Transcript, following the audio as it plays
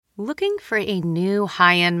Looking for a new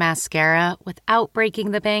high-end mascara without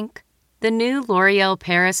breaking the bank? The new L'Oreal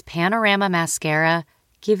Paris Panorama Mascara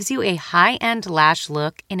gives you a high-end lash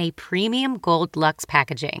look in a premium gold luxe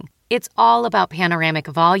packaging. It's all about panoramic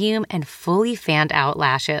volume and fully fanned-out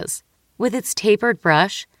lashes. With its tapered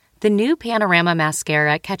brush, the new Panorama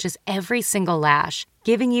Mascara catches every single lash,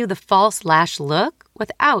 giving you the false lash look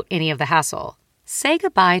without any of the hassle. Say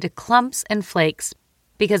goodbye to clumps and flakes,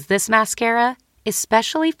 because this mascara is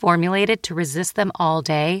specially formulated to resist them all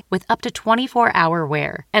day with up to 24-hour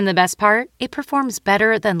wear. And the best part? It performs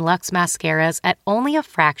better than Luxe mascaras at only a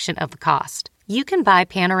fraction of the cost. You can buy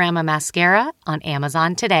Panorama Mascara on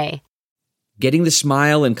Amazon today. Getting the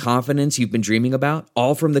smile and confidence you've been dreaming about,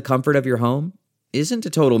 all from the comfort of your home, isn't a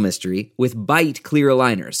total mystery with Byte clear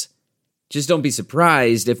aligners. Just don't be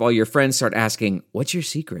surprised if all your friends start asking, "What's your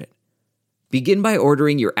secret?" Begin by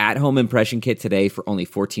ordering your at-home impression kit today for only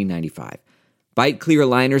 $14.95. Byte clear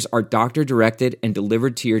aligners are doctor-directed and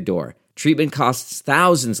delivered to your door. Treatment costs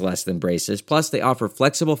thousands less than braces, plus they offer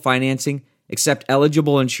flexible financing, accept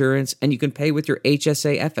eligible insurance, and you can pay with your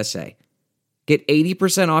HSA FSA. Get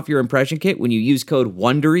 80% off your impression kit when you use code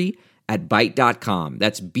WONDERY at Byte.com.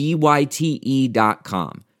 That's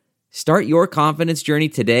BYTE.com. Start your confidence journey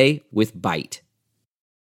today with Byte.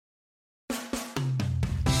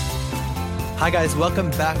 Hi, guys.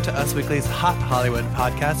 Welcome back to Us Weekly's Hot Hollywood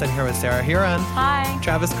podcast. I'm here with Sarah Huron. Hi.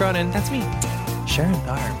 Travis Cronin. That's me. Sharon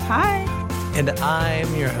Tharp. Hi. And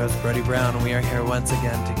I'm your host, Brody Brown. We are here once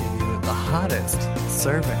again to give you the hottest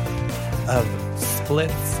survey of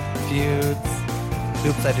splits, feuds,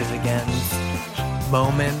 oops, I did it again,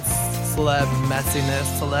 moments, celeb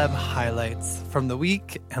messiness, celeb highlights from the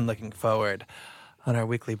week and looking forward on our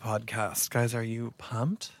weekly podcast. Guys, are you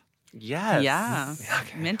pumped? Yes. Yeah.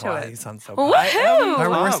 Okay. I'm into Wow, it. you sound so Woohoo!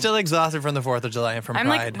 We're still exhausted from the 4th of July and from I'm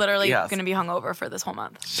Pride. like literally Yes. going to be hungover for this whole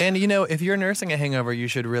month. And you know, if you're nursing a hangover, you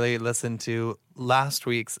should really listen to last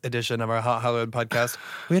week's edition of our Hot Hollywood podcast.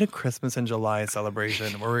 We had a Christmas in July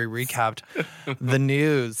celebration where we recapped the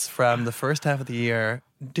news from the first half of the year,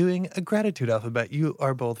 doing a gratitude alphabet. You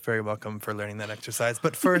are both very welcome for learning that exercise.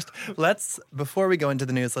 But first, before we go into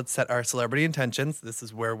the news, let's set our celebrity intentions. This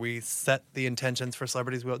is where we set the intentions for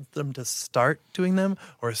celebrities. We want them to start doing them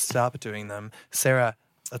or stop doing them. Sarah,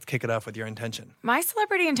 let's kick it off with your intention. My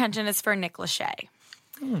celebrity intention is for Nick Lachey.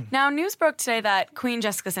 Now, news broke today that Queen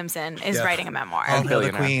Jessica Simpson is writing a memoir. All hail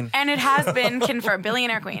the Queen. And it has been confirmed,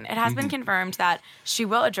 billionaire queen. It has been confirmed that she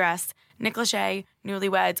will address Nick Lachey,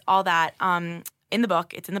 newlyweds, all that. In the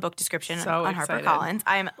book, it's in the book description on HarperCollins.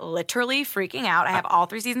 I'm literally freaking out. I have all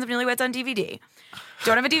 3 seasons of Newlyweds on DVD.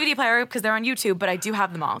 Don't have a DVD player because they're on YouTube, but I do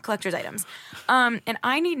have them all, collector's items. And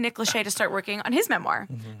I need Nick Lachey to start working on his memoir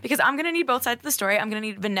because I'm going to need both sides of the story. I'm going to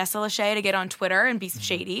need Vanessa Lachey to get on Twitter and be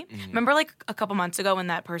shady. Remember like a couple months ago when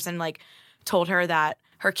that person like told her that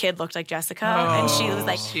her kid looked like Jessica, and she was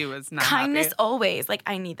like, she was not kindness happy. always. Like,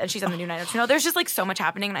 I need that. She's on the new 90210. There's just like so much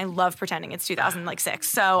happening, and I love pretending it's 2006.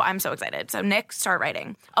 So I'm so excited. So Nick, start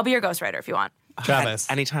writing. I'll be your ghostwriter if you want. Travis.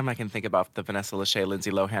 Anytime I can think about the Vanessa Lachey,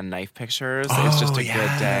 Lindsay Lohan knife pictures, it's just a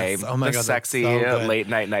good day. Oh my the God, that's sexy so good. late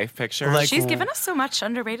night knife pictures. Like, She's given us so much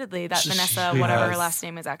underratedly, that Vanessa, she whatever her has. last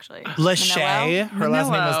name is actually. Lachey. Her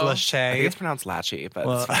last name I was think Lachey. it's pronounced Lachey, but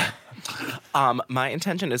it's fine. My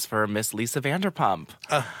intention is for Miss Lisa Vanderpump.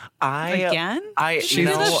 Again?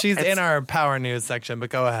 She's in our Power News section, but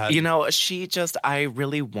go ahead. You know, I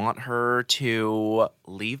really want her to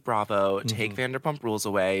leave Bravo, take Vanderpump Rules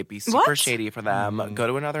away, be super What? shady for them, go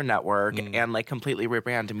to another network, and like completely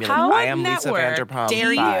rebrand and be like, How I am Lisa network Vanderpump.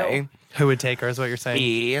 dare you? Bye. Who would take her is what you're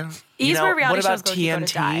saying? E's where reality what about shows go to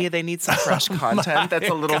TNT? die. They need some fresh content that's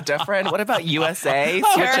a little different. What about USA?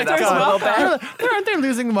 Switch it up a little bit. Aren't they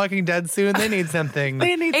losing The Walking Dead soon? They need something.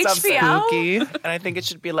 They need some HBO? spooky. And I think it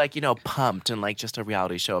should be like, Pumped and like just a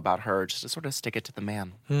reality show about her, just to sort of stick it to the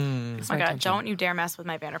man. Oh my God, don't you dare mess with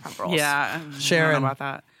my Vanderpump Rules. Yeah. Sharon. I don't know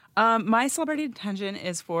about that. My celebrity intention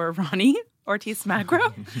is for Ronnie Ortiz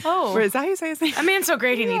Magro. Oh. Or is that how you say his name? I mean, it's so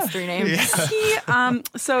great he needs 3 names.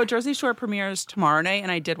 So Jersey Shore premieres tomorrow night,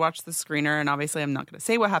 and I did watch the screener, and obviously I'm not going to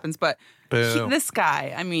say what happens, but this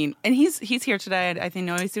guy, I mean, and he's here today. I think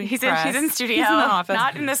he's doing He's press. in studio. He's in the office.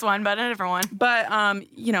 Not in this one, but in a different one. But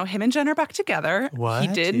him and Jen are back together. What? He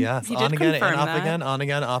did. Yes. He On did again confirm and off that. again, on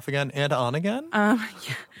again, off again, and on again?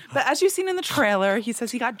 But as you've seen in the trailer, he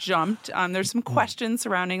says he got jumped. There's some questions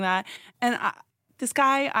surrounding that, and this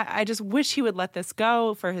guy, I just wish he would let this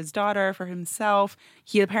go for his daughter, for himself.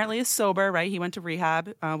 He apparently is sober, right? He went to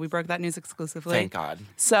rehab. We broke that news exclusively. Thank God.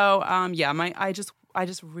 So, I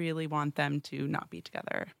just really want them to not be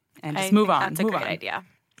together and just move on. That's a move great on. idea.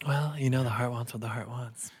 Well, you know, the heart wants what the heart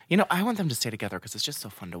wants. You know, I want them to stay together because it's just so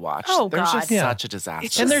fun to watch. Oh, There's God. just Yeah. such a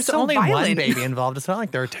disaster. And there's so only one violent. baby involved. It's not like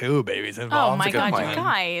there are two babies Oh involved. my a good God, point. you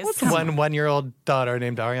guys. It's a one-year-old daughter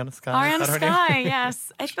named Ariana Sky. Is Ariana that her name? Sky,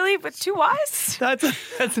 yes. I believe with 2 Ys.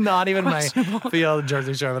 That's not even my field,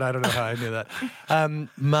 Jersey Shore, but I don't know how I knew that.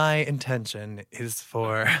 My intention is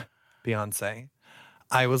for Beyonce.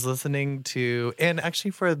 I was listening to, and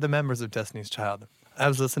actually for the members of Destiny's Child, I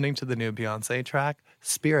was listening to the new Beyonce track,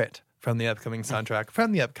 Spirit, from the upcoming soundtrack,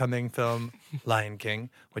 from the upcoming film Lion King,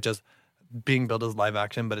 which is being billed as live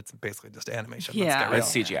action, but it's basically just animation. Let's Yeah. get real. It's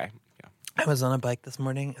CGI. Yeah. I was on a bike this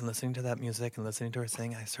morning and listening to that music and listening to her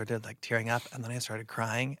sing. I started like tearing up and then I started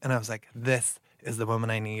crying. And I was like, this is the woman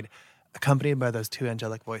I need, accompanied by those 2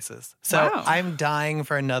 angelic voices. So Wow. I'm dying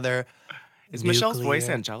for another. Is Michelle's voice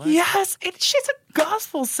nuclear- angelic? Yes, she's a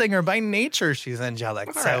gospel singer. By nature, she's angelic.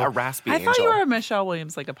 All right, So a raspy I angel. thought you were a Michelle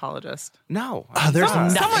Williams like apologist. No. there's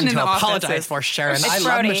Someone nothing in to the office apologize is- for, Sharon. It's I love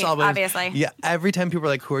Brody, Michelle Williams. obviously. Yeah, every time people are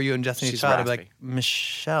like, who are you in Destiny's She's Child? I'm raspy. like,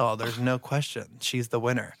 Michelle, there's no question. She's the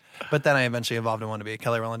winner. But then I eventually evolved and wanted to be a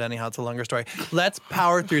Kelly Rowland. Anyhow, it's a longer story. Let's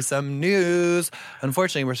power through some news.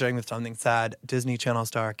 Unfortunately, we're starting with something sad. Disney Channel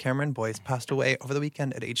star Cameron Boyce passed away over the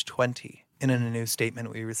weekend at age 20. And in a new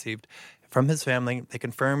statement we received from his family, they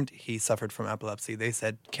confirmed he suffered from epilepsy. They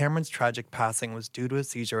said Cameron's tragic passing was due to a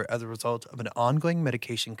seizure as a result of an ongoing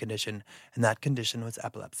medication condition, and that condition was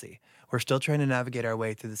epilepsy. We're still trying to navigate our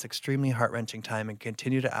way through this extremely heart-wrenching time and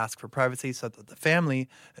continue to ask for privacy so that the family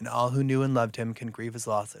and all who knew and loved him can grieve his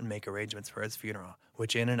loss and make arrangements for his funeral,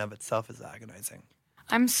 which in and of itself is agonizing.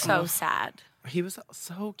 I'm so sad. He was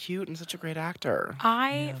so cute and such a great actor.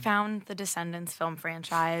 I found the Descendants film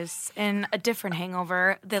franchise in a different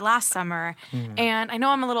hangover the last summer. And I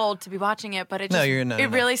know I'm a little old to be watching it, but it just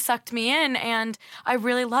it really sucked me in. And I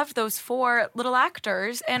really loved those 4 little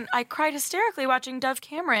actors. And I cried hysterically watching Dove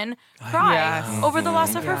Cameron cry Yes. over the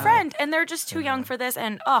loss of her friend. And they're just too young for this.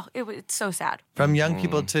 And it's so sad. From young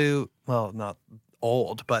people to, well, not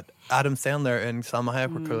old, but Adam Sandler and Salma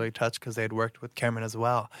Hayek were clearly touched because they had worked with Cameron as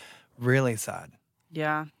well. Really sad.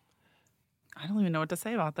 Yeah. I don't even know what to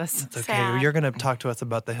say about this. It's okay. Sad. You're going to talk to us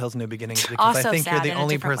about The Hills New Beginnings because Also I think you're sad the in a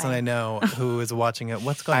only different person way. I know who is watching it.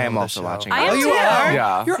 What's going I on am with also the show? watching I it. am Oh, you too. are?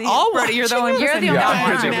 Yeah. You're See, all Brody, you're the watching only it? person You're the not only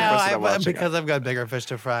one. watching You're the it. only person not watching because I've got bigger fish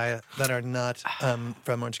to fry that are not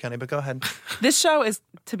from Orange County. But go ahead. This show is,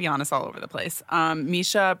 to be honest, all over the place.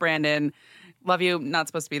 Misha, Brandon, love you, not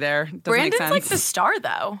supposed to be there. Doesn't make Brandon's sense. like the star,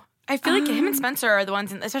 though. I feel like him and Spencer are the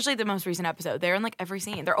ones, especially the most recent episode. They're in like every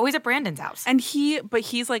scene. They're always at Brandon's house. And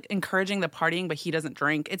he's like encouraging the partying, but he doesn't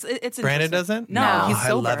drink. It's Brandon interesting. doesn't? No, No. he's I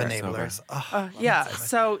sober. love enablers. Oh, Yeah,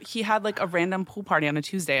 so he had like a random pool party on a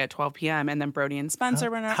Tuesday at 12 p.m. and then Brody and Spencer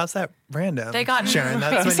went out. how's that random? They got- Sharon.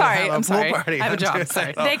 That's I'm when sorry, you have a I'm pool sorry. party. I have a on job, Tuesday.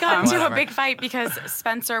 sorry. Oh, They got into a whatever. big fight because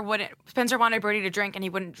Spencer wanted Brody to drink and he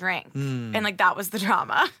wouldn't drink. And like that was the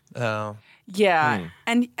drama. Oh. Yeah,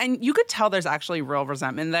 and you could tell there's actually real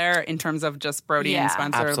resentment there in terms of just Brody Yeah. and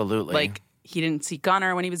Spencer. Absolutely. Like he didn't see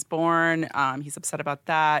Gunnar when he was born. He's upset about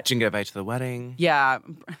that. Didn't get invited to the wedding. Yeah,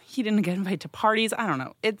 he didn't get invited to parties. I don't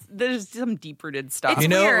know. There's some deep rooted stuff. It's You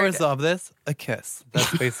know what weird. resolve this? A kiss.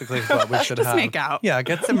 That's basically what we should Just have. make out. Yeah,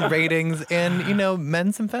 get some ratings and,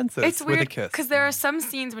 mend some fences It's with a weird kiss. because there are some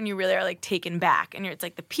scenes when you really are like taken back and it's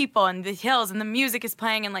like the people and the hills and the music is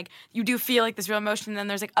playing and like you do feel like this real emotion. And then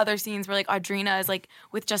there's like other scenes where like Audrina is like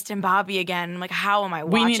with Justin Bobby again. I'm like, how am I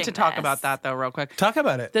watching We need to talk this? about that though, real quick. Talk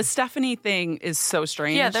about it. The Stephanie thing is so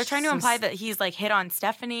strange. Yeah, they're trying to imply that he's like hit on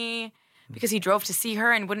Stephanie because he drove to see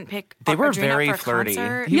her and wouldn't pick They were Audrina very for a flirty.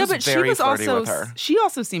 concert. He yeah, was but she very was flirty also with her. she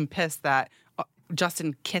also seemed pissed that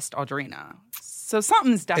Justin kissed Audrina. So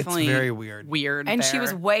something's definitely very weird. Weird, And she there.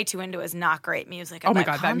 was way too into his not great music. At Oh my that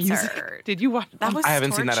god, that music! concert. Did you watch? That was I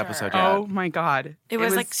haven't seen that torture. episode yet. Oh my god, It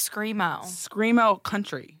was like screamo. screamo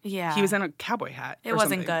country. Yeah. he was in a cowboy hat. It or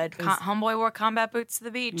wasn't something. good. It was- Homeboy wore combat boots to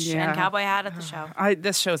the beach Yeah. and cowboy hat at the show.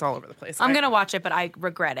 This show's all over the place. I'm gonna watch it, but I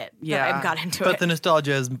regret it. Yeah. that I got into But it. the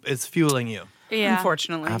nostalgia is fueling you. yeah,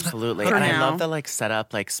 Unfortunately, Absolutely. For And I now. love the like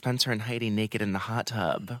setup, like Spencer and Heidi naked in the hot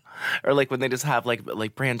tub. Or like when they just have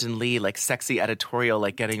like Brandon Lee, like sexy editorial,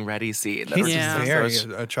 like getting ready scene. That was just Yeah. so- Very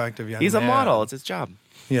so- attractive young He's a man. model. It's his job.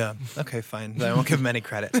 Yeah. Okay, fine. I won't give him any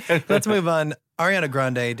credit. Let's move on. Ariana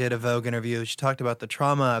Grande did a Vogue interview. She talked about the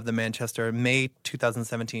trauma of the Manchester May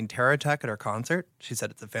 2017 terror attack at her concert. She said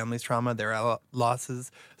it's a family's trauma. There are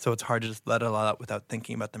losses, so it's hard to just let it all out without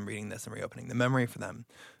thinking about them reading this and reopening the memory for them.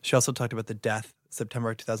 She also talked about the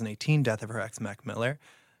September 2018 death of her ex, Mac Miller.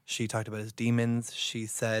 She talked about his demons. She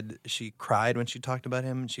said she cried when she talked about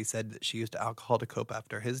him. She said that she used alcohol to cope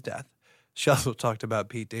after his death. She also talked about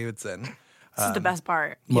Pete Davidson. This is the best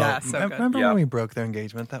part. Yeah, so good. Remember Yeah. when we broke their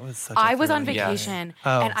engagement? That was such a I was on thrilling- vacation,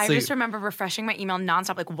 Oh, and I so just remember refreshing my email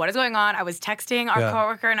nonstop. Like, what is going on? I was texting our Yeah.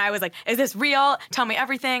 coworker, and I was like, "Is this real? Tell me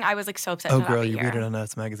everything." I was like so upset. Oh, to not girl, be you here. read it on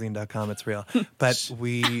usmagazine.com. It's real. But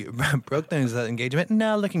we broke their engagement.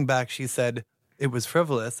 Now, looking back, she said it was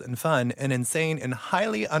frivolous and fun and insane and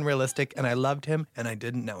highly unrealistic, and I loved him, and I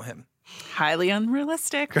didn't know him. Highly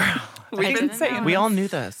unrealistic. I We didn't didn't say know. We all knew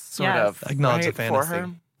this, sort Yes. of. Acknowledge right, the for fantasy. her.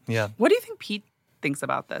 Yeah. What do you think Pete thinks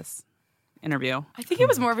about this interview? I think it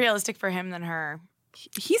was more realistic for him than her.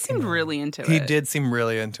 He seemed really into He it. did seem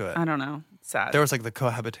really into it. I don't know. Sad. There was like the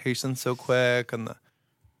cohabitation so quick and the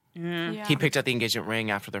Yeah. He picked out the engagement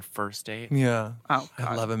ring after their first date. yeah. Oh, I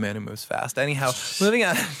God. love a man who moves fast. Anyhow, moving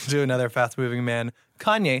on to another fast-moving man,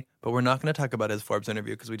 Kanye. But we're not going to talk about his Forbes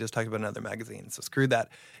interview because we just talked about another magazine. So screw that.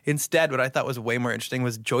 Instead, what I thought was way more interesting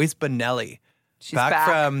was Joyce Bonelli. She's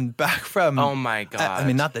back. From Oh my God. I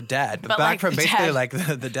mean, not the dead, but But back like from the basically dead. like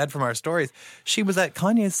the dead from our stories. She was at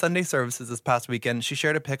Kanye's Sunday services this past weekend. She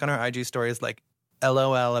shared a pic on her IG stories like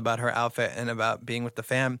LOL about her outfit and about being with the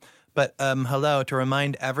fam. But hello, to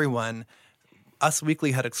remind everyone, Us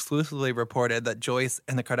Weekly had exclusively reported that Joyce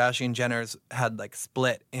and the Kardashian Jenners had like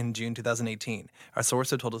split in June 2018. Our source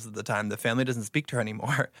had told us at the time the family doesn't speak to her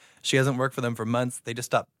anymore. She hasn't worked for them for months. They just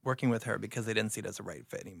stopped working with her because they didn't see it as a right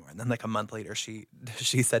fit anymore. And then like a month later, she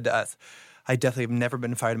said to us, I definitely have never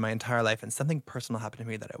been fired in my entire life, and something personal happened to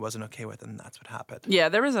me that I wasn't okay with, and that's what happened. Yeah,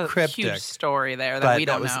 there was a Cryptic. huge story there that But we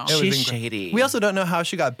don't was- know. it was She's incre- shady. We also don't know how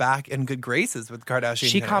she got back in good graces with Kardashian.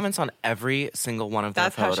 She Jenner. comments on every single one of their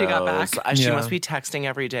That's how photos. she got back? She Yeah. must be texting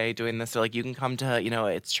every day doing this. They're like, you can come to,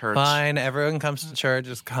 it's church. Fine, everyone comes to church.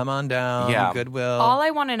 Just come on down. Yeah. Goodwill. All I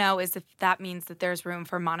want to know is if that means that there's room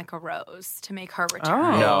for Monica Rose to make her return.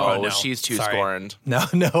 Oh. No, Oh, no. she's too Sorry. scorned.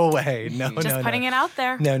 No way. No, Just no, putting no. it out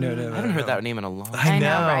there. No. I haven't heard that name in a long I time. I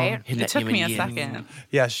know, know. right? Hitting It that took me a yin. second.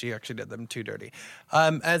 Yeah, she actually did them too dirty.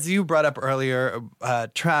 As you brought up earlier,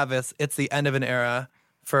 Travis, it's the end of an era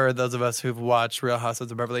for those of us who've watched Real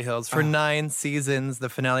Housewives of Beverly Hills. For 9 seasons, the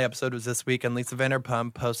finale episode was this week, and Lisa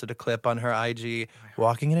Vanderpump posted a clip on her IG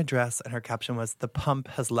walking in a dress, and her caption was, "The pump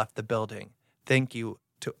has left the building. Thank you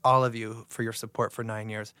to all of you for your support for 9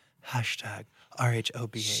 years. Hashtag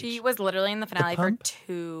RHOBH." She was literally in the finale for pump?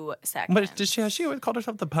 2 seconds. But did she always called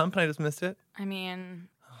herself the pump, and I just missed it? I mean,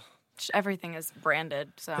 everything is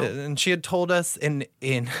branded, so. And she had told us in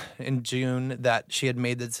June that she had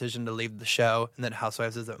made the decision to leave the show and that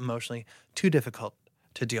Housewives is emotionally too difficult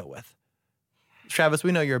to deal with. Travis,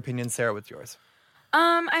 we know your opinion. Sarah, what's yours?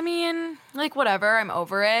 I mean, like, whatever. I'm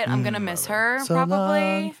over it. I'm gonna miss her, So probably.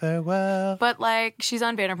 long, farewell. But, like, she's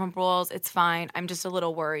on Vanderpump Rules. It's fine. I'm just a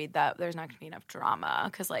little worried that there's not gonna be enough drama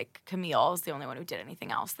because, like, Camille is the only one who did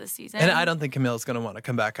anything else this season. And I don't think Camille's going to want to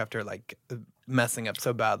come back after like messing up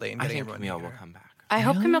so badly and I getting think everyone Camille to will hate her. come back. I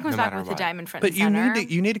hope Camille comes No back matter with the what. Diamond Front But and Center.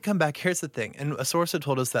 you need to come back. Here's the thing, and a source had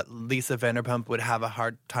told us that Lisa Vanderpump would have a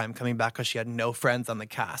hard time coming back because she had no friends on the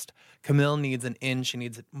cast. Camille needs an in. She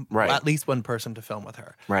needs Right. at least one person to film with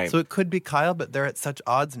her. Right. So it could be Kyle, but they're at such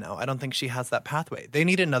odds now. I don't think she has that pathway. They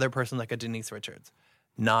need another person like a Denise Richards,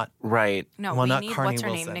 not Right. No, well, we not need, Carney what's her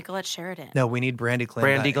Wilson. name? Nicolette Sheridan. No, we need Brandy Glanville.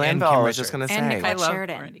 Brandy and Glanville, Kim I was just Richards. going to And say. Nicolette I love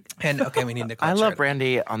Sheridan. Brandy. And okay, we need Nicolette I love Sheridan.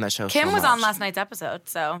 Brandy on that show Kim so was on much. last night's episode,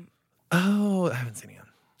 so Oh, I haven't seen it yet.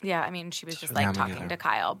 yeah, I mean, she was just Yeah, like me talking neither. to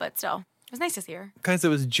Kyle, but still, it was nice to see her. Guys, it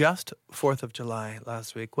was just 4th of July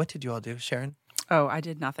last week. What did you all do, Sharon? Oh, I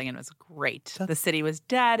did nothing and it was great. The city was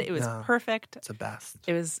dead. It was No. perfect. It's the best.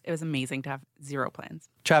 It was amazing to have 0 plans.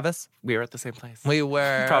 Travis, We were at the same place. we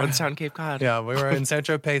were Provincetown, Cape Cod. Yeah, we were in Saint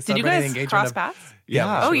Tropez Did you celebrating guys the engagement cross of. paths?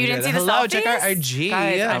 Yeah. Oh, we you didn't did. see the Hello, check our selfies? IG.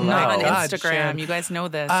 Guys, Yeah, I'm oh not my on God, Instagram. Sharon. You guys know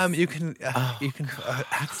this. You can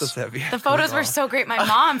access it. Via The photos were Google. so great. My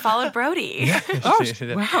mom followed Brody. She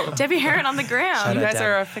did. wow. Debbie Heron on the ground. Shout You out guys Deb.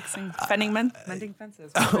 are mending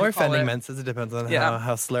fences. whatever Or you call fending it. menses. It depends on Yeah.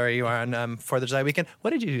 how slurry you are on 4th of July weekend.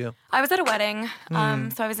 What did you do? I was at a wedding.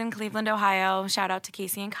 So I was in Cleveland, Ohio. Shout out to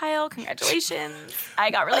Casey and Kyle. Congratulations.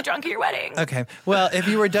 I got really drunk at your wedding. Okay. Well, if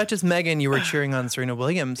you were Duchess Meghan, you were cheering on Serena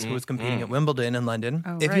Williams, who was competing at Wimbledon in London.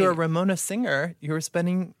 Oh, if you were right. Ramona Singer, you were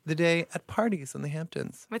spending the day at parties in the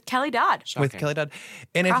Hamptons. With Kelly Dodd. With Kelly Dodd.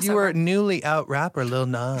 And if you were Crossover. newly out rapper Lil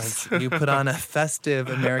Nas, you put on a festive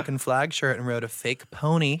American flag shirt and rode a fake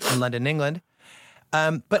pony in London, England.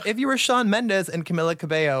 But if you were Shawn Mendes and Camila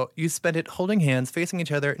Cabello, you spent it holding hands, facing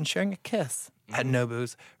each other, and sharing a kiss at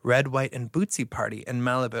Nobu's Red, White, and Bootsy party in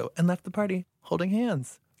Malibu and left the party holding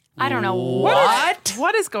hands. I don't know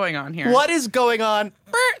What is going on here? What is going on?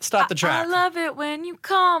 Stop the track. I love it when you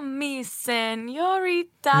call me señorita.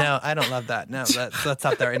 No, I don't love that. No, let's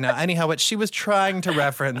stop that right now. Anyhow, what she was trying to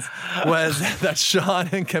reference was that Sean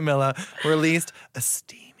and Camilla released a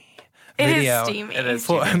steamy video. It is steamy. It is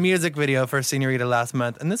For a music video for Señorita last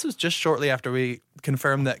month. And this was just shortly after we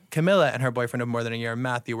confirmed that Camilla and her boyfriend of more than a year,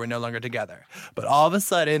 Matthew, were no longer together. But all of a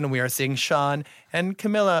sudden, we are seeing Sean and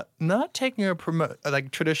Camilla not taking a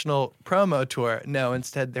traditional promo tour. No,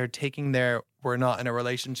 instead, they're taking their "we're not in a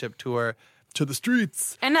relationship" tour to the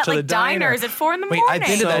streets. And at to the like diners diner. at 4 a.m. Wait, I've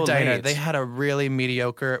been to that So diner. late. They had a really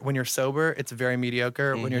mediocre. When you're sober, it's very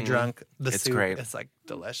mediocre. When you're drunk, the It's soup great. is like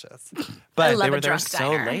delicious. I But love They a were there drunk so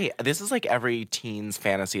diner. late. This is like every teen's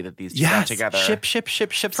fantasy that these two yes, got together. ship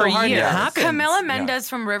so For hard. years. It happens. Camila Mendes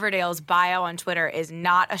from Riverdale's bio on Twitter is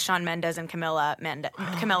not a Shawn Mendes and Camila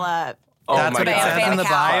Camila. Oh That's my what it God. says in the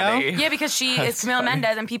Fan bio. account. Yeah, because she is Camila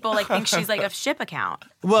Mendes and people like think she's like a ship account.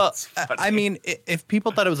 Well, I mean, if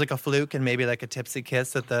people thought it was like a fluke and maybe like a tipsy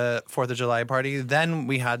kiss at the 4th of July party, then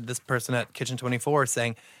we had this person at Kitchen 24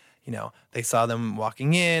 saying, you know, they saw them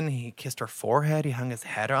walking in. He kissed her forehead. He hung his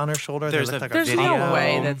head on her shoulder. There's there looked a like There's a video. no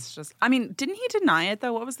way that's just. I mean, didn't he deny it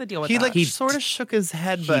though? What was the deal with He that? like sort of shook his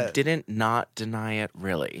head, He but didn't not deny it,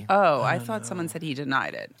 really. Oh, I thought someone said he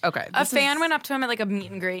denied it. Okay. A fan went up to him at like a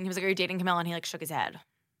meet and greet and he was like, "Are you dating Camila?" And he like shook his head.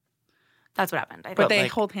 That's what happened. I think. But they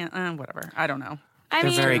like- hold hands. Whatever. I don't know. I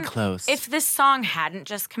They're mean, very close. If this song hadn't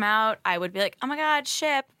just come out, I would be like, "Oh my god,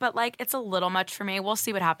 ship!" But like, it's a little much for me. We'll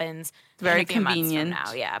see what happens. Very in a few months from convenient.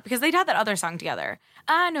 now, yeah, because they'd had that other song together.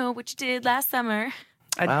 I know what you did last summer.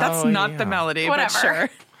 That's Oh, not yeah. the melody, Whatever. but sure.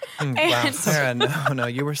 wow, And- Sarah, no,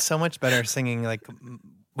 you were so much better singing like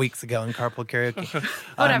weeks ago in carpool karaoke.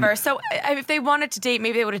 Whatever. So if they wanted to date,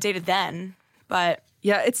 maybe they would have dated then. But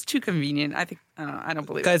Yeah, it's too convenient. I think. I don't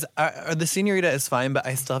believe it. Guys, the Señorita is fine, but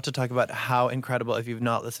I still have to talk about how incredible, if you've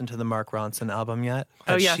not listened to the Mark Ronson album yet.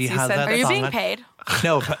 Oh, that yes, she you has said that that. are you song being on- paid?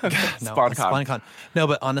 No, but, no, SpawnCon. SpawnCon. No,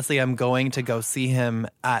 but honestly, I'm going to go see him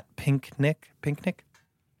at Picnic.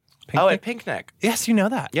 Oh, at Picnic. Yes, you know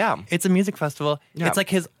that. Yeah. It's a music festival. Yeah. It's like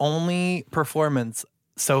his only performance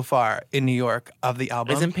so far in New York of the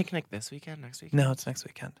album. Isn't Picnic this weekend, next weekend? No, it's next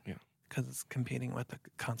weekend. Yeah. Because it's competing with the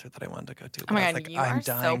concert that I wanted to go to. Oh my But I God, was like, you I'm are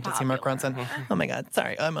so dying to see Mark popular. Ronson. Oh my God,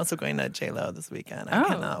 sorry. I'm also going to J-Lo this weekend. I Oh,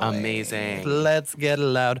 cannot wait. amazing. Let's get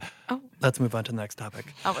loud. Oh. Let's move on to the next topic.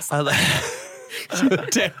 Oh, what's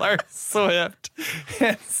Taylor Swift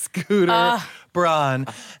and Scooter Braun.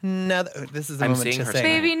 Now, this is the I'm moment seeing to her sing.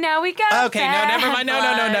 tonight. Baby, now we got Okay, no, never mind. No,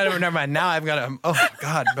 bad never mind. Now I've got to. Oh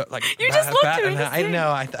God, but like You just looked at me to I sing.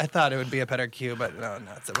 know. I thought it would be a better cue, but no,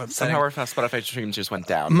 it's a website. Somehow our Spotify streams just went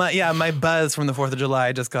down. My buzz from the 4th of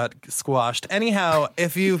July just got squashed. Anyhow,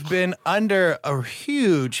 if you've been under a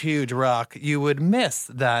huge rock, you would miss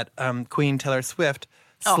that Queen Taylor Swift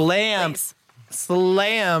please.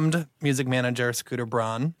 slammed music manager Scooter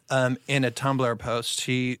Braun in a Tumblr post.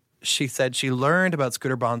 She said she learned about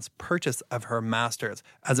Scooter Braun's purchase of her masters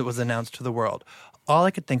as it was announced to the world. All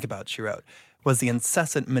I could think about, she wrote, was the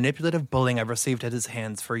incessant manipulative bullying I've received at his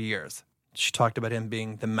hands for years. She talked about him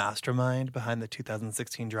being the mastermind behind the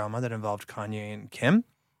 2016 drama that involved Kanye and Kim.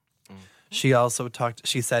 She also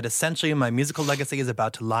she said, essentially, my musical legacy is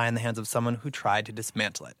about to lie in the hands of someone who tried to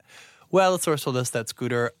dismantle it. Well, a source told us that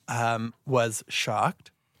Scooter was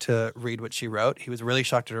shocked to read what she wrote. He was really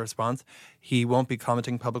shocked at her response. He won't be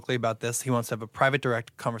commenting publicly about this. He wants to have a private,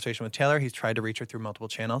 direct conversation with Taylor. He's tried to reach her through multiple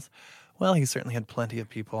channels. Well, he certainly had plenty of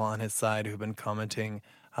people on his side who've been commenting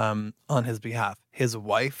on his behalf. His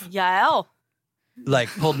wife, Yael.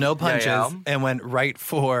 pulled no punches yeah. and went right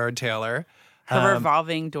for Taylor. Her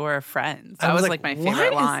revolving door of friends. That I was like my what favorite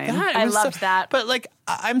is line. that? It I was loved that. But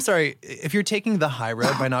I'm sorry, if you're taking the high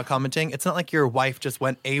road by not commenting, it's not like your wife just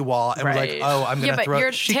went AWOL and was like, Right. "Oh, I'm Yeah, gonna but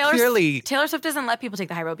throw." She Taylor clearly Swift doesn't let people take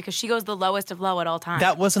the high road because she goes the lowest of low at all times.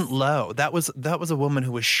 that wasn't low. That was a woman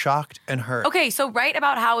who was shocked and hurt. Okay, so write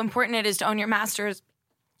about how important it is to own your masters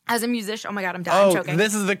as a musician. Oh my God, I'm dying. Oh, choking.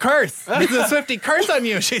 this is the curse. This is a Swiftie curse on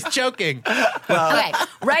you. She's choking. Okay,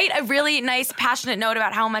 write a really nice, passionate note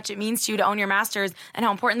about how much it means to you to own your masters and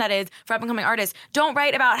how important that is for up-and-coming artists. Don't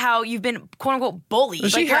write about how you've been quote-unquote bullied.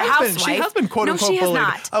 She like you're a has been. housewife. She has been quote no, unquote she has bullied.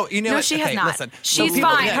 Not. Oh, you know no, what? she has Okay, not. listen. She's People-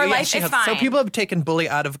 fine. yeah, Her yeah, life she is has. fine. So people have taken bully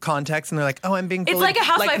out of context and they're like, "Oh, I'm being bullied." like a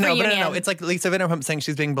housewife no, reunion. No. It's like Lisa Vanderpump saying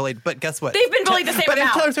she's being bullied. But guess what? They've been bullied the same But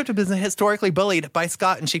amount. Taylor Swift has been historically bullied by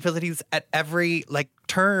Scott, and she feels that he's at every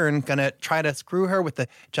turn gonna try to screw her with the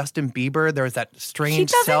Justin Bieber. There was that strange He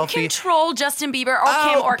doesn't selfie. control Justin Bieber or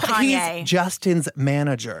Kim or but Kanye. He's Justin's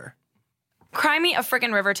manager. Cry me a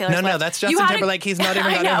freaking river, Taylor Swift. No, that's Justin Timberlake. He's not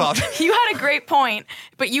even got involved. You had a great point,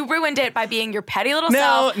 but you ruined it by being your petty little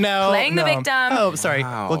self, playing the victim. Oh, sorry.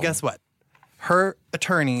 Wow. Well, guess what? Her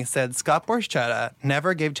attorney said Scott Borchetta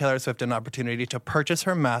never gave Taylor Swift an opportunity to purchase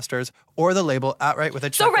her masters or the label outright with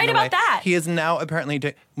a check. So right about that. He is now apparently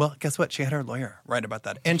doing. Well, guess what? She had her lawyer right about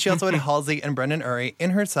that, and she also had Halsey and Brendan Urie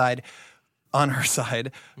on her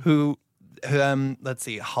side, who. Let's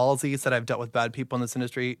see. Halsey said, "I've dealt with bad people in this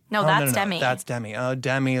industry." No, that's Demi. That's Demi. Oh,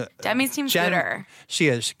 Demi. Demi's Team Scooter. She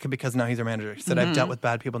is, because now he's her manager. She said, I've dealt with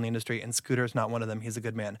bad people in the industry, and Scooter's not one of them. He's a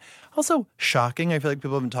good man. Also, shocking. I feel like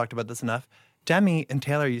people haven't talked about this enough. Demi and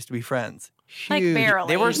Taylor used to be friends. Like Huge. barely.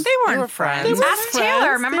 They weren't friends. They were Ask friends.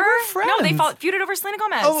 Taylor, remember? They were friends. No, they feuded over Selena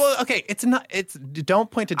Gomez. Oh, well, okay. It's not.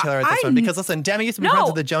 Don't point to Taylor at this one, because listen, Demi used to be friends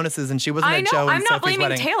with the Jonases, and she wasn't I at know. Joe and I'm not Sophie's blaming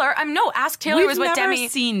wedding. Taylor. Ask Taylor We've was with never Demi.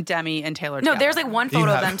 seen Demi and Taylor No, together. there's like one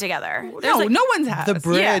photo of have. them together. No one's has. The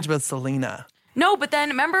bridge with Selena. No, but then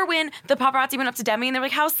remember when the paparazzi went up to Demi and they're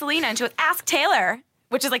like, "How's Selena?" And she goes, "Ask Taylor,"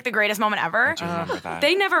 which is like the greatest moment ever. Remember that.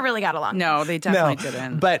 They never really got along. No, they definitely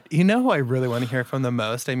didn't. But you know who I really want to hear from the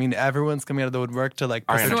most? I mean, everyone's coming out of the woodwork to like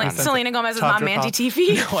Ariana present Grande. her Selena Gomez's talk mom, to her Mandy pop.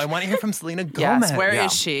 Teefee. No, I want to hear from Selena Gomez. Yes, where is Yeah.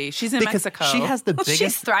 she? She's in Because Mexico. she has the Well, biggest.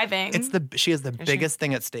 she's thriving. She has the biggest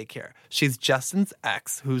thing at stake here. She's Justin's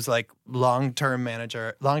ex, who's like longtime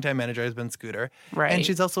manager, has been Scooter, Right. And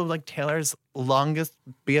she's also like Taylor's longest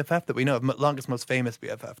BFF that we know of, longest most famous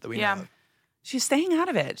BFF that we know of. She's staying out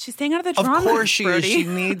of it. She's staying out of the Of drama. course she is. Brody. She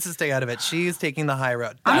needs to stay out of it. She's taking the high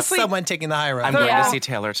road. That's Honestly, someone taking the high road. I'm going Yeah. to see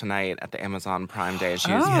Taylor tonight at the Amazon Prime Day. She's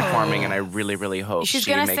performing, and I really, really hope She's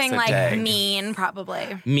she gonna makes sing the like day. Mean,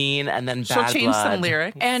 probably. Mean, and then She'll Bad change Blood. some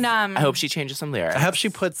lyrics. And I hope she changes some lyrics. I hope she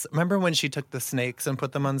puts. Remember when she took the snakes and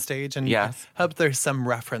put them on stage? And Yes. I hope there's some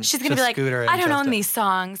reference. she's gonna to be like, Scooter and "I don't own Justin. these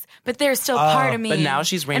songs, but they're still part of me." but now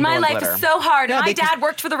she's and rainbow my and life glitter. is so hard. Yeah, and my because- dad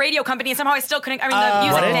worked for the radio company, and somehow I still couldn't. I mean, the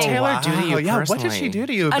music what did thing. Taylor do to you Yeah, what did she personally? do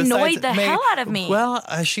to you? Annoyed besides the hell out of me. Well,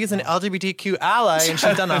 she's an LGBTQ ally, and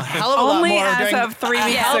she's done a hell of a lot Only more as during, of 3 a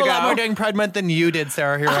weeks hell of a lot ago. more during Pride Month than you did,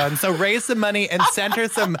 Sarah Huron. So raise some money and send her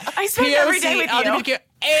some I spend every day POC with you. LGBTQ.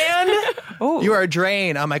 And you are a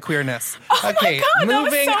drain on my queerness. Oh Okay, my God,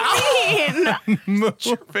 moving that was so mean.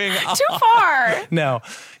 moving on. Too far. No.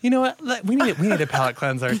 You know what? We need a palate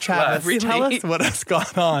cleanser. Travis, Really? tell us what has gone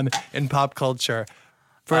on in pop culture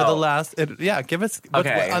for the last. Give us what's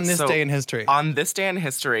on this so day in history. On this day in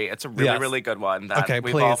history, it's a really, Yes. really good one that Okay,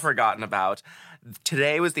 we've all please. forgotten about.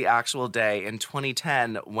 Today was the actual day in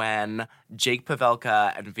 2010 when Jake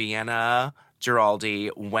Pavelka and Vienna Giraldi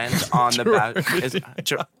went on the Girardi,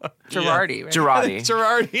 right? Girardi.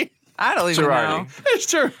 Girardi. I don't even know. Girardi.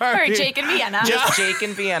 It's Girardi. Or Jake and Vienna. Just Jake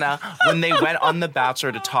and Vienna when they went on The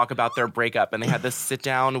Bachelor to talk about their breakup, and they had this sit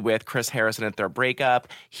down with Chris Harrison at their breakup.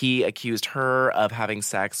 He accused her of having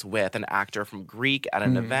sex with an actor from Greek at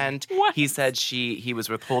an event. What? He said he was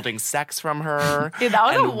withholding sex from her. Dude, that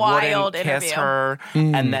was a and wild wouldn't kiss interview. her.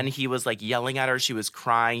 And then he was like yelling at her. She was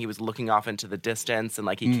crying. He was looking off into the distance, and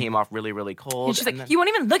like he came off really, really cold. And she's like, then, "You won't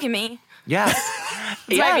even look at me." yes,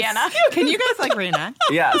 It's my Vienna. Can you guys like reenact?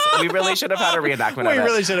 yes, we really should have had a reenactment of We it.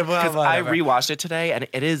 really should have. Because Well, I whatever. rewatched it today, and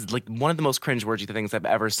it is like one of the most cringeworthy things I've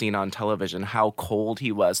ever seen on television. How cold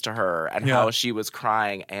he was to her, and Yeah. how she was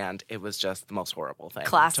crying, and it was just the most horrible thing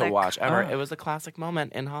Classic. to watch ever. It was a classic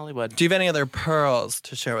moment in Hollywood. Do you have any other pearls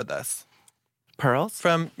to share with us Pearls?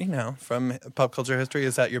 from pop culture history?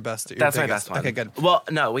 Is that your best? Your That's my biggest? best one. Okay, good. Well,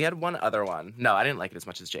 no, we had one other one. No, I didn't like it as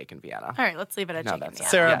much as Jake and Vienna. All right, let's leave it at No, Jake and that's Vienna.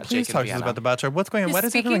 Sarah, Yeah, please Jake and talk to us Vienna. about The Bachelor. What's going on? Why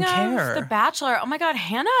does Speaking everyone of care? The Bachelor, oh my God,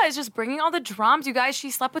 Hannah is just bringing all the drums. You guys, she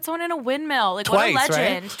slept with someone in a windmill. Like, Twice, what a right?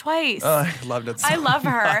 legend. Twice. Oh, I loved it so I love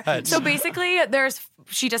her. much. So basically,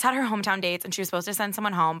 she just had her hometown dates and she was supposed to send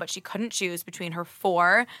someone home, but she couldn't choose between her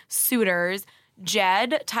 4 suitors,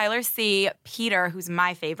 Jed, Tyler C., Peter, who's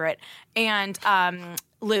my favorite, and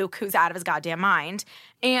Luke, who's out of his goddamn mind.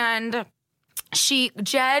 And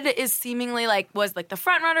Jed is seemingly was the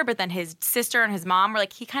front runner, but then his sister and his mom were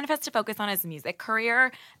like, he kind of has to focus on his music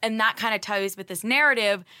career. And that kind of ties with this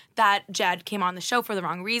narrative that Jed came on the show for the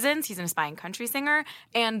wrong reasons. He's an aspiring country singer.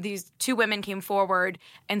 And these 2 women came forward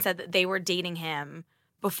and said that they were dating him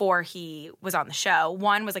before he was on the show.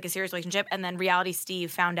 One was a serious relationship, and then Reality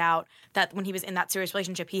Steve found out that when he was in that serious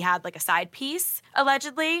relationship, he had a side piece,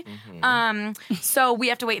 allegedly. So we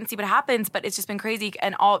have to wait and see what happens, but it's just been crazy,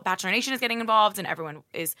 and all Bachelor Nation is getting involved, and everyone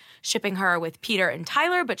is shipping her with Peter and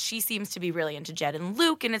Tyler, but she seems to be really into Jed and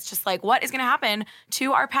Luke, and it's just what is going to happen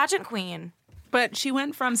to our pageant queen? But she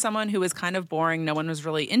went from someone who was kind of boring, no one was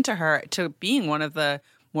really into her, to being one of the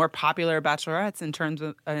more popular bachelorettes in terms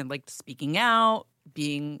of speaking out,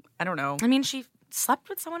 being, I don't know. I mean, she slept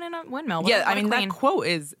with someone in a windmill. Yeah, What I a mean, queen. that quote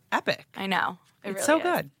is epic. I know. It's really so is.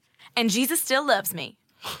 good. And Jesus still loves me.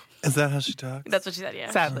 Is that how she talks? That's what she said,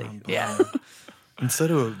 yeah. Sadly. Yeah. And so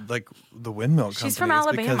do like the windmill companies. She's from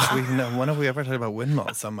Alabama. Because when have we ever talked about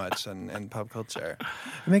windmills so much in pop culture?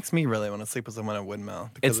 It makes me really want to sleep with someone at a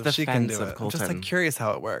windmill. Because It's if the she can fence do of it. I'm just Colton. like curious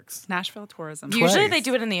how it works. Nashville tourism. Usually they Twice.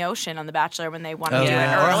 do it in the ocean on The Bachelor when they want to Oh, do it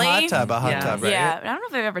yeah. Or early. a hot tub, right? Yeah, but I don't know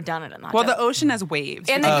if they've ever done it in the hot Well, tub. the ocean has waves.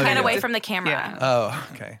 And then Oh, kind yeah. of away from the camera. Yeah. Oh,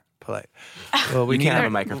 okay. Polite. Well, We need can have a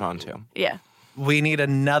microphone too. Yeah. We need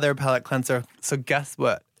another palate cleanser. So guess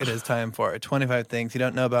what? It is time for 25 Things You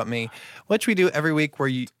Don't Know About Me, which we do every week where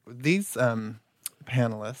these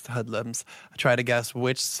panelists, hoodlums, try to guess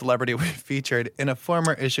which celebrity we featured in a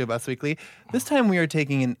former issue of Us Weekly. This time we are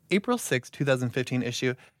taking an April 6, 2015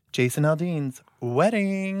 issue, Jason Aldean's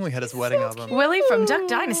wedding. We had his wedding album. Willie from Duck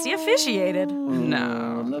Dynasty officiated.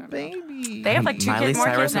 No. The baby. They have like 2 Miley kids, more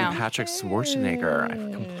Cyrus kids now. and Patrick Schwarzenegger.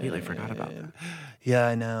 I completely forgot about that. Yeah,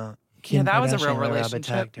 I know. Yeah, that was a Kardashian real and Robert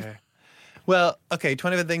relationship. Tagter. Well, okay,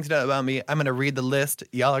 25 things to know about me. I'm going to read the list.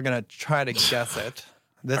 Y'all are going to try to guess it.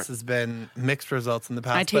 This has been mixed results in the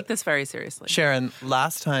past. I take but this very seriously. Sharon,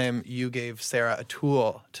 last time you gave Sarah a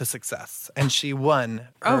tool to success, and she won.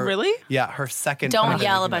 Oh, her- really? Yeah, her second. Don't time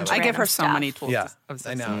yell a in bunch the of I give her random so stuff. many tools. Yeah, of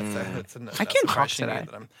I know. success. It's I can't talk she today. needed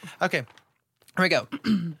them. Okay, here we go.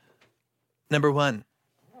 Number 1.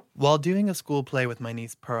 While doing a school play with my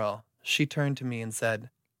niece Pearl, she turned to me and said,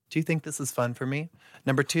 "Do you think this is fun for me?"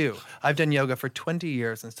 Number 2, I've done yoga for 20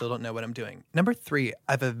 years and still don't know what I'm doing. Number 3,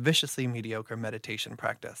 I have a viciously mediocre meditation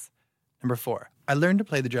practice. Number 4, I learned to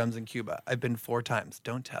play the drums in Cuba. I've been 4 times,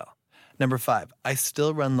 don't tell. Number 5, I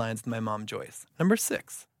still run lines with my mom Joyce. Number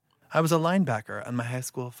 6, I was a linebacker on my high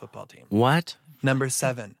school football team. What? Number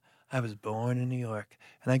 7, I was born in New York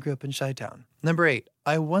and I grew up in Chi-Town. Number 8,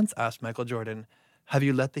 I once asked Michael Jordan, "Have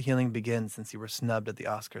you let the healing begin since you were snubbed at the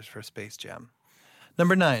Oscars for Space Jam?"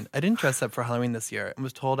 Number 9, I didn't dress up for Halloween this year and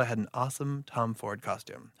was told I had an awesome Tom Ford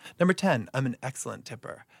costume. Number 10, I'm an excellent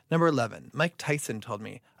tipper. Number 11, Mike Tyson told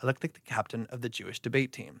me I looked like the captain of the Jewish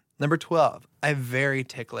debate team. Number 12, I have very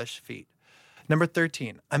ticklish feet. Number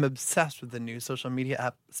 13, I'm obsessed with the new social media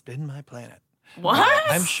app Spin My Planet. What?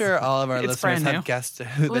 I'm sure all of our It's listeners brand new. have guessed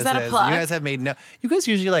who Was this that a is. plug? You guys have made no. You guys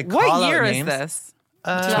usually like What call year out is names. this?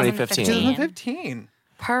 2015. 2015.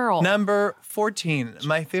 Pearl. Number 14.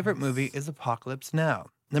 My favorite movie is Apocalypse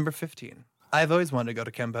Now. Number 15. I've always wanted to go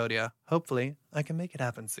to Cambodia. Hopefully, I can make it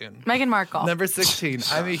happen soon. Meghan Markle. Number 16.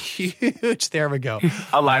 I'm a huge. There we go.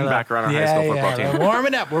 A linebacker on a high school football team. We're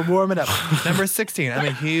warming up. We're warming up. Number 16. I'm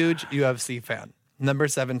a huge UFC fan. Number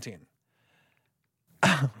 17.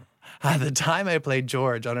 At the time I played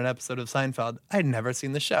George on an episode of Seinfeld, I'd never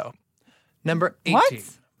seen the show. Number 18. What?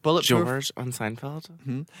 Bulletproof. George on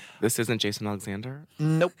Seinfeld? This isn't Jason Alexander?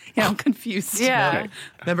 Nope. Yeah, I'm confused. Yeah.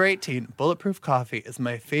 Number 18. Bulletproof coffee is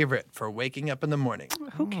my favorite for waking up in the morning.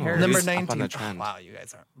 Who cares? Number He's up on 19. the trend. Wow, you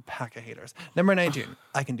guys are a pack of haters. Number 19.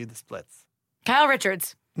 I can do the splits. Kyle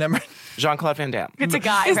Richards. Number Jean-Claude Van Damme. It's a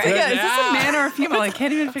guy, Is, right? is this a man or a female? I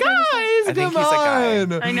can't even figure this out. I think he's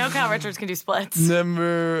a guy. I know Kyle Richards can do splits.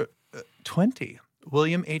 Number 20.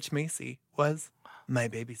 William H. Macy was my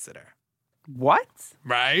babysitter. What?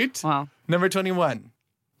 Right? Well, Number 21.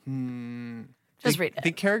 Just read it.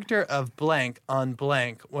 The character of blank on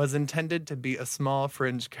blank was intended to be a small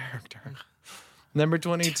fringe character. Number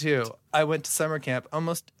 22. I went to summer camp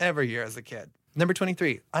almost every year as a kid. Number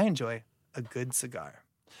 23. I enjoy a good cigar.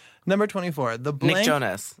 Number 24. The blank. Nick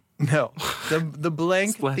Jonas. No. The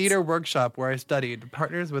blank Splits. theater workshop where I studied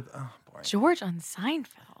partners with. Oh, boring. George on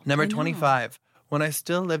Seinfeld. Number 25. When I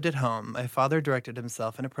still lived at home, my father directed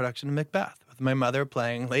himself in a production of Macbeth, with my mother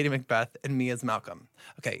playing Lady Macbeth and me as Malcolm.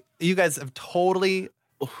 Okay, you guys have totally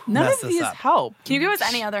none messed of this these up. help. Can you give us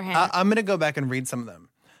any other hint? I'm going to go back and read some of them.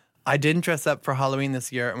 I didn't dress up for Halloween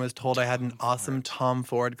this year and was told I had an awesome Tom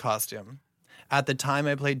Ford costume. At the time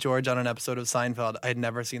I played George on an episode of Seinfeld, I had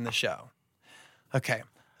never seen the show. Okay.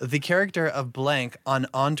 The character of blank on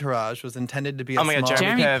Entourage was intended to be a Oh my God, small...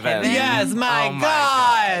 Jeremy Jeremy Piven. Piven? Yes, my Oh my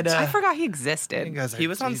God! I forgot he You existed. guys are- He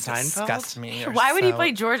was on you Seinfeld? disgust me. You're Why would he so-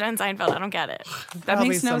 play George on Seinfeld? I don't get it. That Probably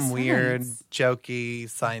makes no some weird, sense. jokey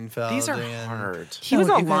Seinfeld. These are and- hard. He was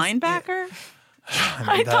No, a you guys- linebacker.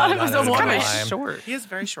 I thought it was a That is woman. Kind of lie. short. He is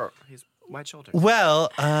very short. He's wide shouldered. Well,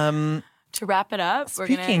 To wrap it up, we're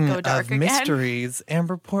speaking going to go dark of again. mysteries,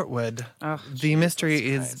 Amber Portwood, the mystery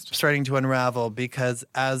is starting to unravel because,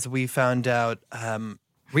 as we found out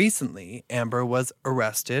recently, Amber was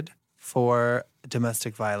arrested for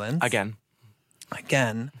domestic violence. Again.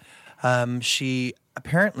 She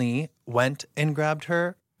apparently went and grabbed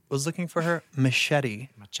her was looking for her machete.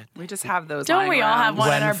 We just have those. Don't we all have one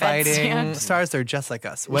When on our fighting, bedstand? stars, they're just like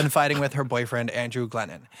us. When fighting with her boyfriend, Andrew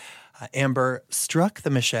Glennon. Amber struck the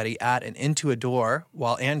machete at and into a door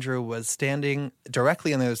while Andrew was standing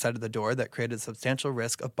directly on the other side of the door that created substantial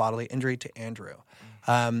risk of bodily injury to Andrew.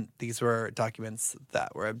 These were documents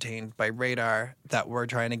that were obtained by Radar that we're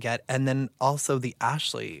trying to get. And then also the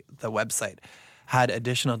Ashley, the website, had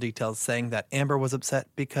additional details saying that Amber was upset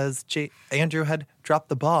because Andrew had dropped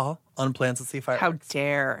the ball on plans to see fireworks. How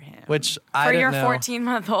dare him? Which I For don't your know.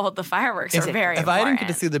 14-month-old, the fireworks are very If I important. didn't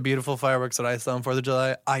get to see the beautiful fireworks that I saw on 4th of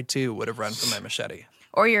July, I too would have run for my machete.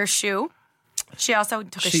 Or your shoe. She also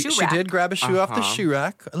took a shoe She rack. did grab a shoe off the shoe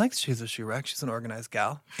rack. I like she's a shoe rack. She's an organized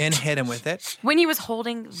gal. And hit him with it. When he was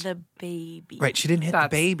holding the baby. Right, she didn't hit That's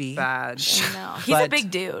the baby. bad. I know. He's a But-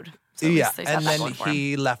 big dude. So at Yeah, least he's got and that then going for him.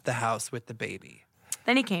 he left the house with the baby.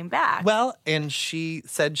 Then he came back, Well, and she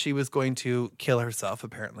said she was going to kill herself,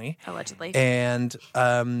 apparently. allegedly. And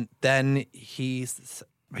then he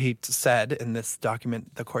said in this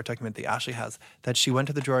document, the court document that Ashley has, that she went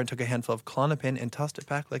to the drawer and took a handful of Klonopin and tossed it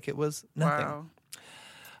back like it was nothing. Wow.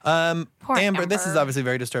 Poor Amber, this is Amber. obviously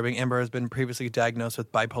very disturbing. Amber has been previously diagnosed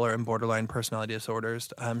with bipolar and borderline personality disorders.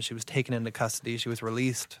 She was taken into custody. She was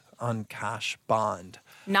released on cash bond.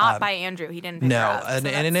 Not by Andrew. He didn't pick her No, up. and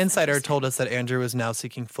so an that's insider interesting. told us that Andrew is now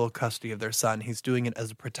seeking full custody of their son. He's doing it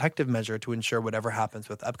as a protective measure to ensure whatever happens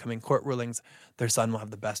with upcoming court rulings, their son will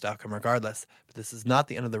have the best outcome regardless. But this is not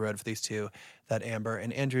the end of the road for these two, that Amber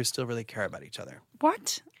and Andrew still really care about each other.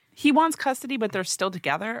 What? He wants custody, but they're still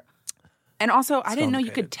together? And also, I didn't know you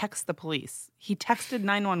complicated. could text the police. He texted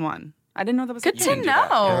 911. I didn't know that was Good a to thing. know.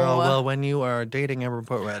 Well, when you are dating Amber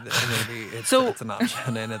Portwood, maybe it's an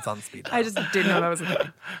option and it's on speed dial. I just didn't know that was a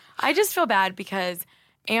thing. I just feel bad because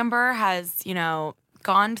Amber has,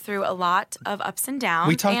 gone through a lot of ups and downs.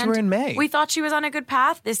 We talked to her in May. We thought she was on a good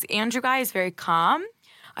path. This Andrew guy is very calm.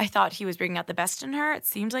 I thought he was bringing out the best in her. It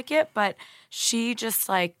seems like it, but she just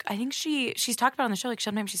I think she's talked about on the show,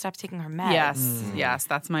 sometimes she stops taking her meds. Yes,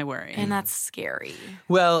 that's my worry. And that's scary.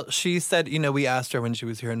 Well, she said, we asked her when she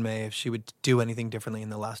was here in May if she would do anything differently in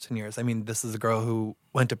the last 10 years. I mean, this is a girl who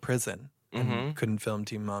went to prison and couldn't film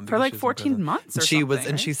Teen Mom. For because like she was in 14 prison. months or she was,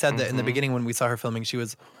 something, and right? she said that in the beginning when we saw her filming, she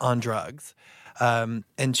was on drugs.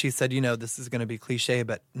 And she said, this is going to be cliche,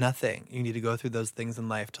 but nothing. You need to go through those things in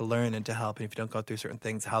life to learn and to help. And if you don't go through certain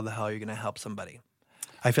things, how the hell are you going to help somebody?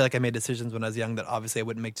 I feel like I made decisions when I was young that obviously I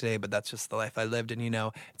wouldn't make today, but that's just the life I lived. And,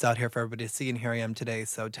 it's out here for everybody to see. And here I am today.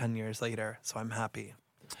 So 10 years later. So I'm happy.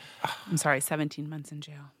 I'm sorry, 17 months in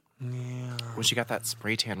jail. Well, she got that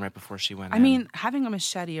spray tan right before she went I in. mean, having a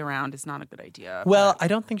machete around is not a good idea. Well, I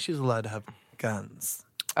don't think she's allowed to have guns.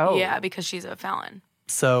 Oh. Yeah, because she's a felon.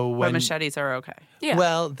 So But when machetes are okay. Yeah.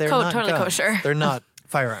 well, they're not totally guns. kosher. They're not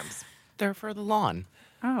firearms. they're for the lawn.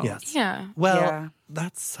 Oh. Yes. Yeah. Well, Yeah.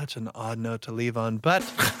 that's such an odd note to leave on, but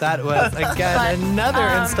that was again another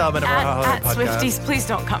installment of our Hot At Hollywood podcast. Swifties, please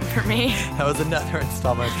don't come for me. That was another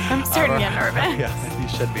installment. I'm starting of to get nervous. Yeah, you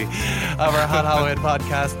should be. Of our Hot Hollywood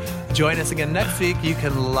podcast. Join us again next week. You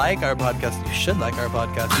can like our podcast. You should like our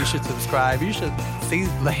podcast. You should subscribe. You should leave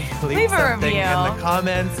Leave a something review. in the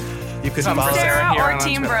comments. You can Team follow Sarah Sarah here or on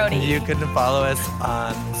Team Twitter. Brody. You can follow us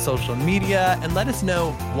on social media and let us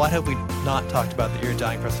know what have we not talked about that you're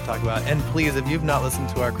dying for us to talk about. And please, if you've not listened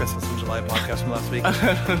to our Christmas in July podcast from last week,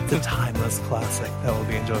 it's a timeless classic that will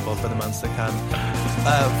be enjoyable for the months to come.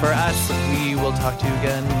 For us, we will talk to you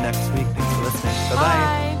again next week. Thanks for listening. Bye-bye.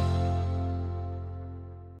 Bye.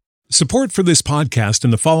 Support for this podcast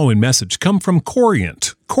and the following message come from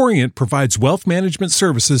Corient. Corient provides wealth management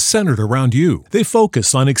services centered around you. They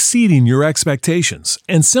focus on exceeding your expectations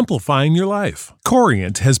and simplifying your life.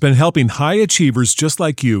 Corient has been helping high achievers just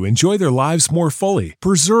like you enjoy their lives more fully,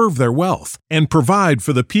 preserve their wealth, and provide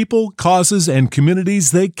for the people, causes, and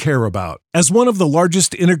communities they care about. As one of the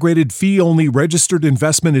largest integrated fee-only registered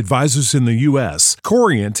investment advisors in the U.S.,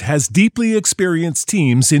 Corient has deeply experienced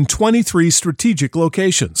teams in 23 strategic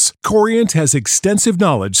locations. Corient has extensive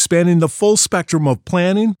knowledge spanning the full spectrum of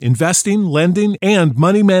planning, investing, lending, and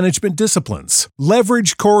money management disciplines.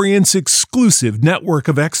 Leverage Corient's exclusive network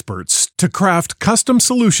of experts to craft custom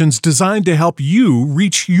solutions designed to help you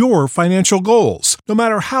reach your financial goals, no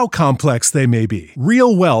matter how complex they may be.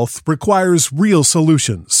 Real wealth requires real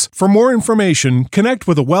solutions. For more information, connect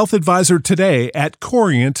with a wealth advisor today at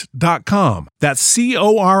Corient.com. That's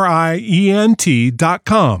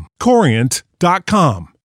Corient.com. Corient.com.